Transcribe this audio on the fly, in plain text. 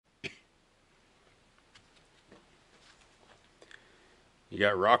You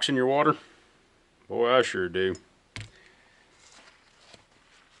got rocks in your water? Boy, I sure do.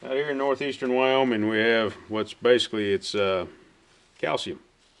 Out here in northeastern Wyoming, we have what's basically it's calcium,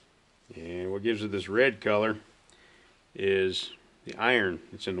 and what gives it this red color is the iron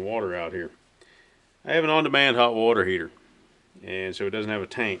that's in the water out here. I have an on-demand hot water heater, and so it doesn't have a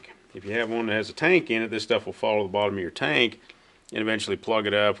tank. If you have one that has a tank in it, this stuff will fall to the bottom of your tank and eventually plug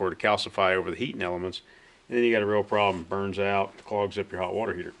it up or to calcify over the heating elements, and then you got a real problem. It burns out, clogs up your hot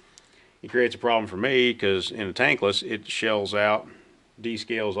water heater. It creates a problem for me because in a tankless, it shells out,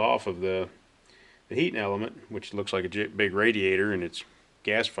 descales off of the heating element, which looks like a big radiator, and it's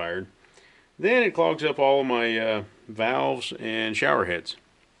gas fired. Then it clogs up all of my valves and shower heads.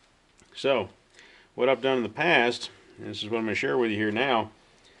 So what I've done in the past, and this is what I'm going to share with you here now,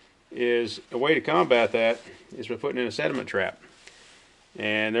 is a way to combat that is by putting in a sediment trap.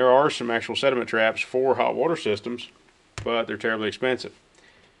 And there are some actual sediment traps for hot water systems, but they're terribly expensive.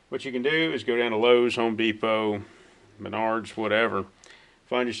 What you can do is go down to Lowe's, Home Depot, Menards, whatever,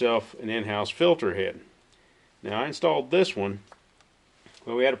 find yourself an in-house filter head. Now I installed this one,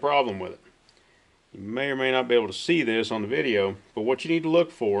 but we had a problem with it. You may or may not be able to see this on the video, but what you need to look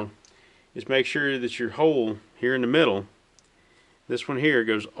for is make sure that your hole here in the middle, this one here,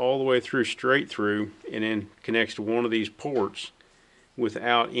 goes all the way through, straight through, and then connects to one of these ports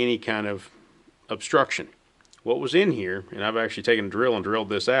without any kind of obstruction. What was in here, and I've actually taken a drill and drilled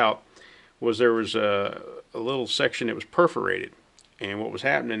this out, was there was a little section that was perforated. And what was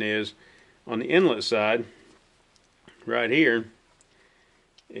happening is, on the inlet side, right here,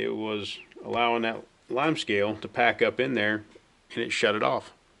 it was allowing that limescale to pack up in there, and it shut it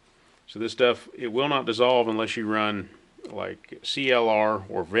off. So this stuff, it will not dissolve unless you run like CLR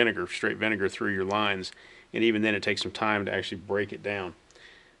or vinegar, straight vinegar, through your lines, and even then it takes some time to actually break it down.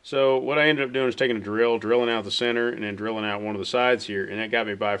 So what I ended up doing is taking a drill, drilling out the center, and then drilling out one of the sides here, and that got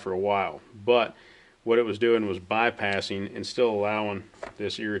me by for a while. But what it was doing was bypassing and still allowing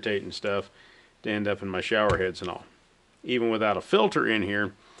this irritating stuff to end up in my shower heads and all. Even without a filter in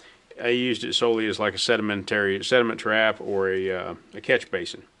here, I used it solely as like a sediment trap or a catch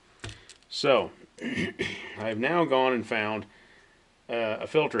basin. So I've now gone and found a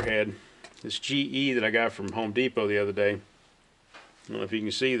filter head, this GE that I got from Home Depot the other day. I don't know if you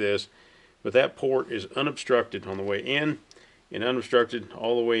can see this, but that port is unobstructed on the way in and unobstructed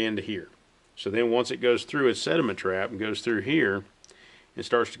all the way into here. So then once it goes through its sediment trap and goes through here and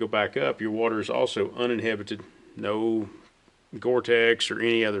starts to go back up, your water is also uninhibited, no Gore-Tex or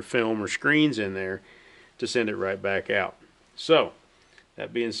any other film or screens in there to send it right back out. So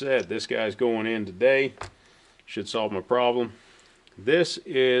that being said, this guy's going in today, should solve my problem. This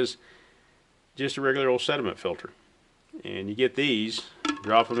is just a regular old sediment filter, and you get these,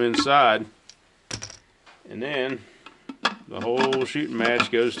 drop them inside, and then the whole shooting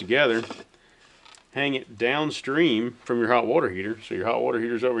match goes together. Hang it downstream from your hot water heater, so your hot water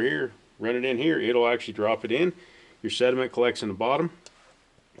heater's over here, run it in here, it'll actually drop it in, your sediment collects in the bottom,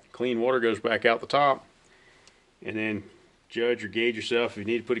 clean water goes back out the top, and then judge or gauge yourself. If you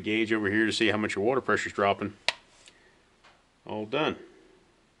need to put a gauge over here to see how much your water pressure's dropping, all done.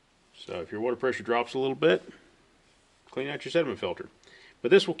 So if your water pressure drops a little bit, clean out your sediment filter.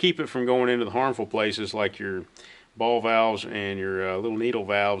 But this will keep it from going into the harmful places like your ball valves and your little needle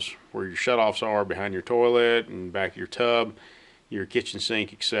valves where your shutoffs are behind your toilet and back of your tub, your kitchen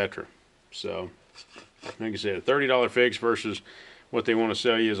sink, etc. So, like I said, a $30 fix versus what they want to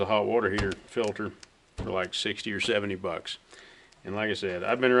sell you as a hot water heater filter for like 60 or 70 bucks. And like I said,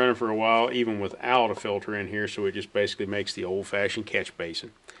 I've been running for a while even without a filter in here, so it just basically makes the old-fashioned catch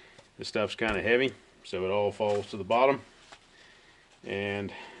basin. This stuff's kind of heavy, so it all falls to the bottom,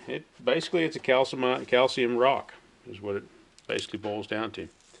 and it basically, it's a calcium rock is what it basically boils down to.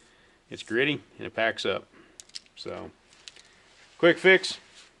 It's gritty and it packs up. So quick fix.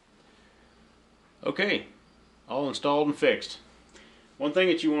 Okay, all installed and fixed. One thing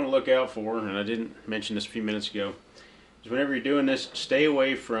that you want to look out for, and I didn't mention this a few minutes ago, is whenever you're doing this, stay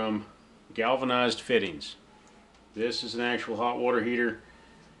away from galvanized fittings. This is an actual hot water heater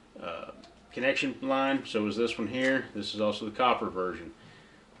connection line, so is this one here. This is also the copper version.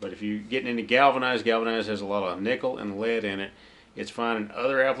 But if you're getting into galvanized has a lot of nickel and lead in it. It's fine in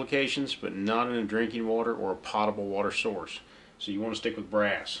other applications, but not in a drinking water or a potable water source. So you want to stick with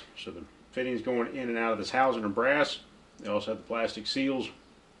brass. So the fittings going in and out of this housing are brass. They also have the plastic seals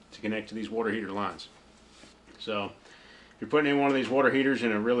to connect to these water heater lines. So if you're putting in one of these water heaters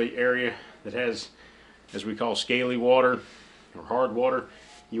in a really area that has, as we call, scaly water or hard water,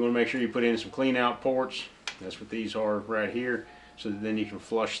 you want to make sure you put in some clean out ports. That's what these are right here, so that then you can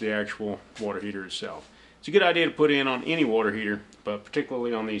flush the actual water heater itself. it's a good idea to put in on any water heater, but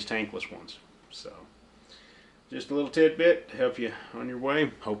particularly on these tankless ones. So just a little tidbit to help you on your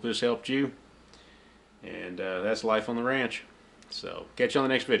way. Hope this helped you. And that's life on the ranch. So catch you on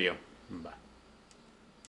the next video. Bye.